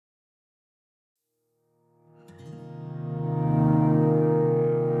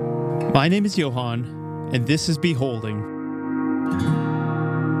My name is Johan, and this is Beholding.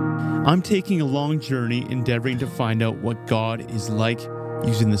 I'm taking a long journey endeavoring to find out what God is like,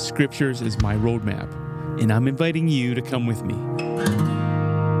 using the scriptures as my roadmap, and I'm inviting you to come with me.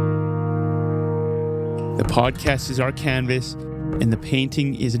 The podcast is our canvas, and the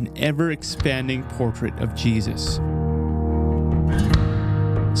painting is an ever-expanding portrait of Jesus.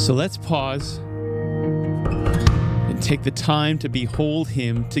 So let's pause and take the time to behold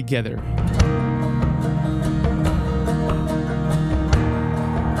him together.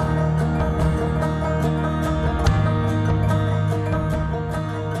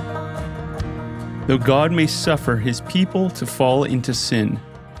 Though God may suffer his people to fall into sin,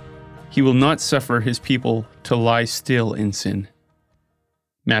 he will not suffer his people to lie still in sin.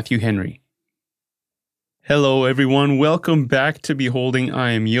 Matthew Henry. Hello everyone, welcome back to Beholding.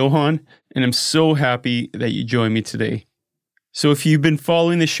 I am Johan, and I'm so happy that you joined me today. So if you've been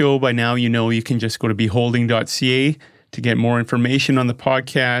following the show by now, you know you can just go to beholding.ca to get more information on the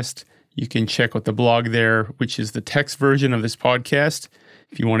podcast. You can check out the blog there, which is the text version of this podcast,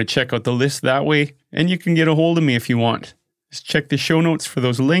 if you want to check out the list that way, and you can get a hold of me if you want. Just check the show notes for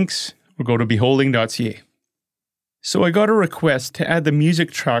those links, or go to beholding.ca. So I got a request to add the music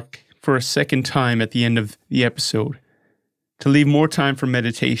track for a second time at the end of the episode, to leave more time for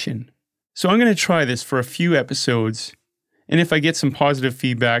meditation. So I'm going to try this for a few episodes, and if I get some positive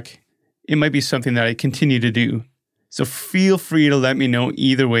feedback, it might be something that I continue to do. So feel free to let me know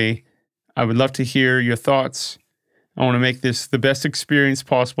either way. I would love to hear your thoughts. I want to make this the best experience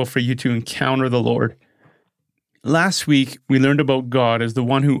possible for you to encounter the Lord. Last week, we learned about God as the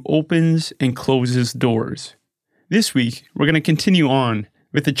one who opens and closes doors. This week, we're going to continue on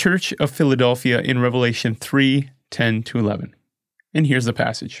with the Church of Philadelphia in Revelation 3:10-11. And here's the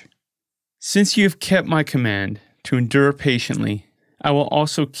passage. Since you have kept my command to endure patiently, I will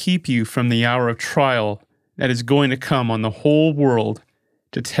also keep you from the hour of trial that is going to come on the whole world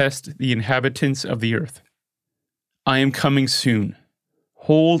to test the inhabitants of the earth. I am coming soon.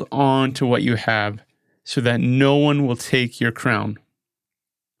 Hold on to what you have so that no one will take your crown.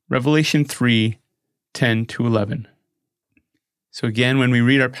 Revelation 3:10-11. So again, when we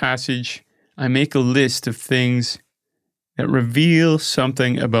read our passage, I make a list of things that reveal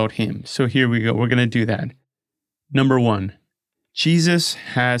something about him. So here we go. We're going to do that. Number 1, Jesus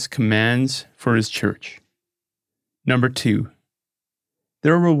has commands for his church. Number 2,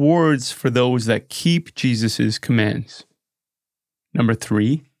 there are rewards for those that keep Jesus' commands. Number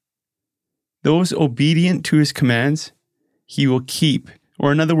 3, those obedient to his commands, he will keep,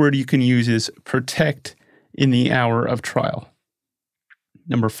 or another word you can use is protect in the hour of trial.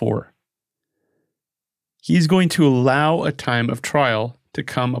 Number 4, he's going to allow a time of trial to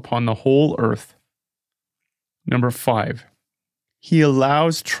come upon the whole earth. Number 5, he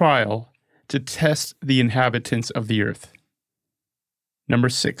allows trial to test the inhabitants of the earth. Number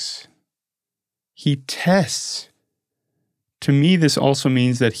 6, he tests. To me, this also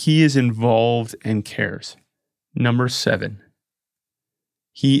means that he is involved and cares. Number 7,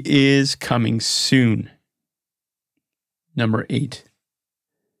 he is coming soon. Number 8,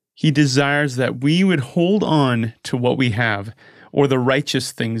 he desires that we would hold on to what we have, or the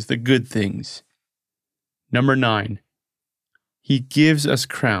righteous things, the good things. Number 9, he gives us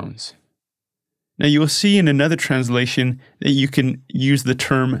crowns. Now you will see in another translation that you can use the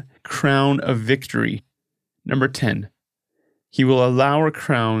term crown of victory. Number 10, he will allow our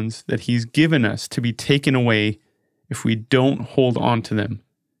crowns that he's given us to be taken away if we don't hold on to them,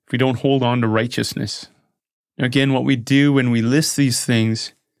 if we don't hold on to righteousness. Now again, what we do when we list these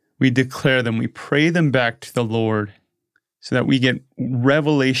things, we declare them, we pray them back to the Lord so that we get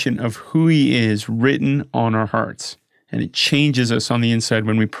revelation of who he is written on our hearts. And it changes us on the inside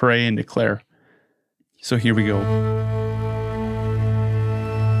when we pray and declare. So here we go.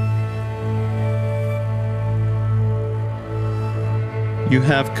 You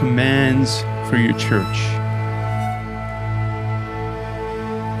have commands for your church.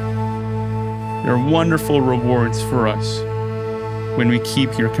 There are wonderful rewards for us when we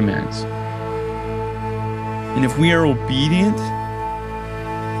keep your commands. And if we are obedient,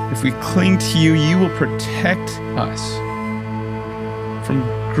 if we cling to you, you will protect us from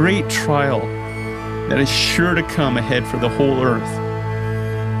great trial that is sure to come ahead for the whole earth.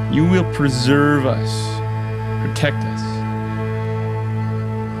 You will preserve us, protect us.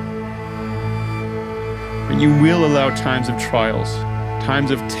 But you will allow times of trials,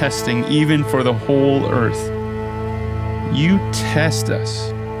 times of testing, even for the whole earth. You test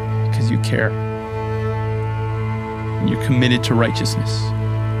us because you care. And you're committed to righteousness.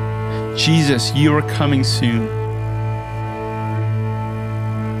 Jesus, you are coming soon.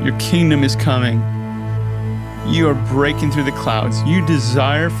 Your kingdom is coming. You are breaking through the clouds. You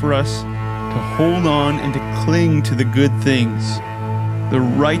desire for us to hold on and to cling to the good things, the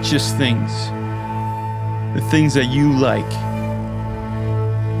righteous things, the things that you like.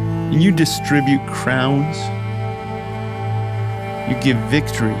 And you distribute crowns. You give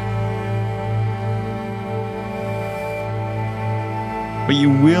victory. But you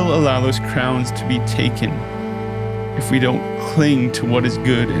will allow those crowns to be taken if we don't cling to what is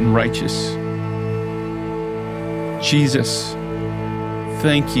good and righteous. Jesus,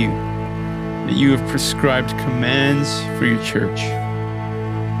 thank you that you have prescribed commands for your church,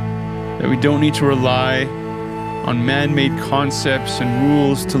 that we don't need to rely on man-made concepts and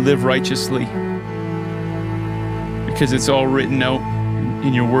rules to live righteously, because it's all written out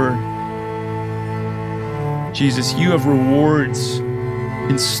in your word. Jesus, you have rewards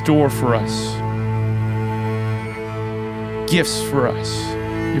in store for us, gifts for us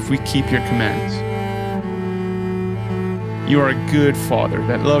if we keep your commands. You are a good Father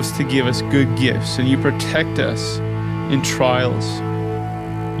that loves to give us good gifts, and you protect us in trials.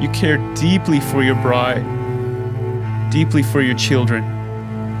 You care deeply for your bride, deeply for your children.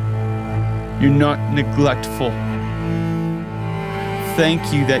 You're not neglectful.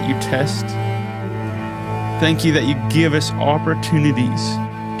 Thank you that you test. Thank you that you give us opportunities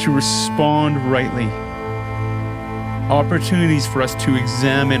to respond rightly, opportunities for us to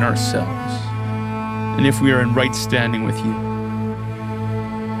examine ourselves, and if we are in right standing with you.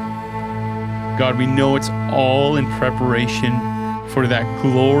 God, we know it's all in preparation for that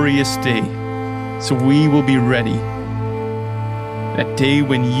glorious day, so we will be ready. That day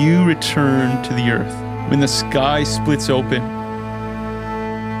when you return to the earth, when the sky splits open.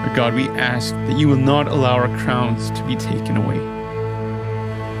 But God, we ask that you will not allow our crowns to be taken away.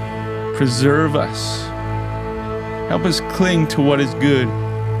 Preserve us. Help us cling to what is good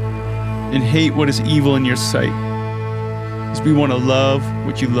and hate what is evil in your sight, as we want to love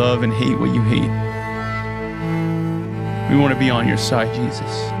what you love and hate what you hate. We want to be on your side,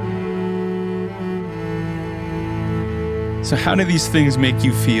 Jesus. So how do these things make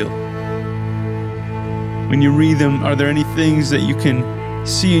you feel? When you read them, are there any things that you can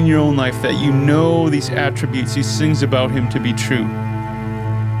see in your own life that you know these attributes, these things about him to be true?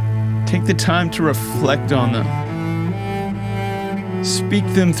 Take the time to reflect on them. Speak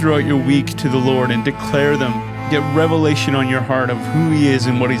them throughout your week to the Lord and declare them. Get revelation on your heart of who he is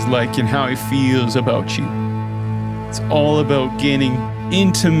and what he's like and how he feels about you. It's all about gaining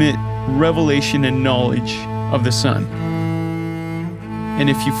intimate revelation and knowledge of the Son. And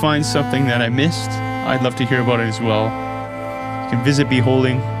if you find something that I missed, I'd love to hear about it as well. You can visit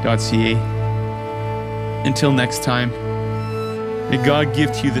beholding.ca. Until next time, may God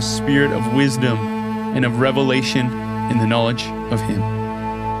give to you the spirit of wisdom and of revelation in the knowledge of him.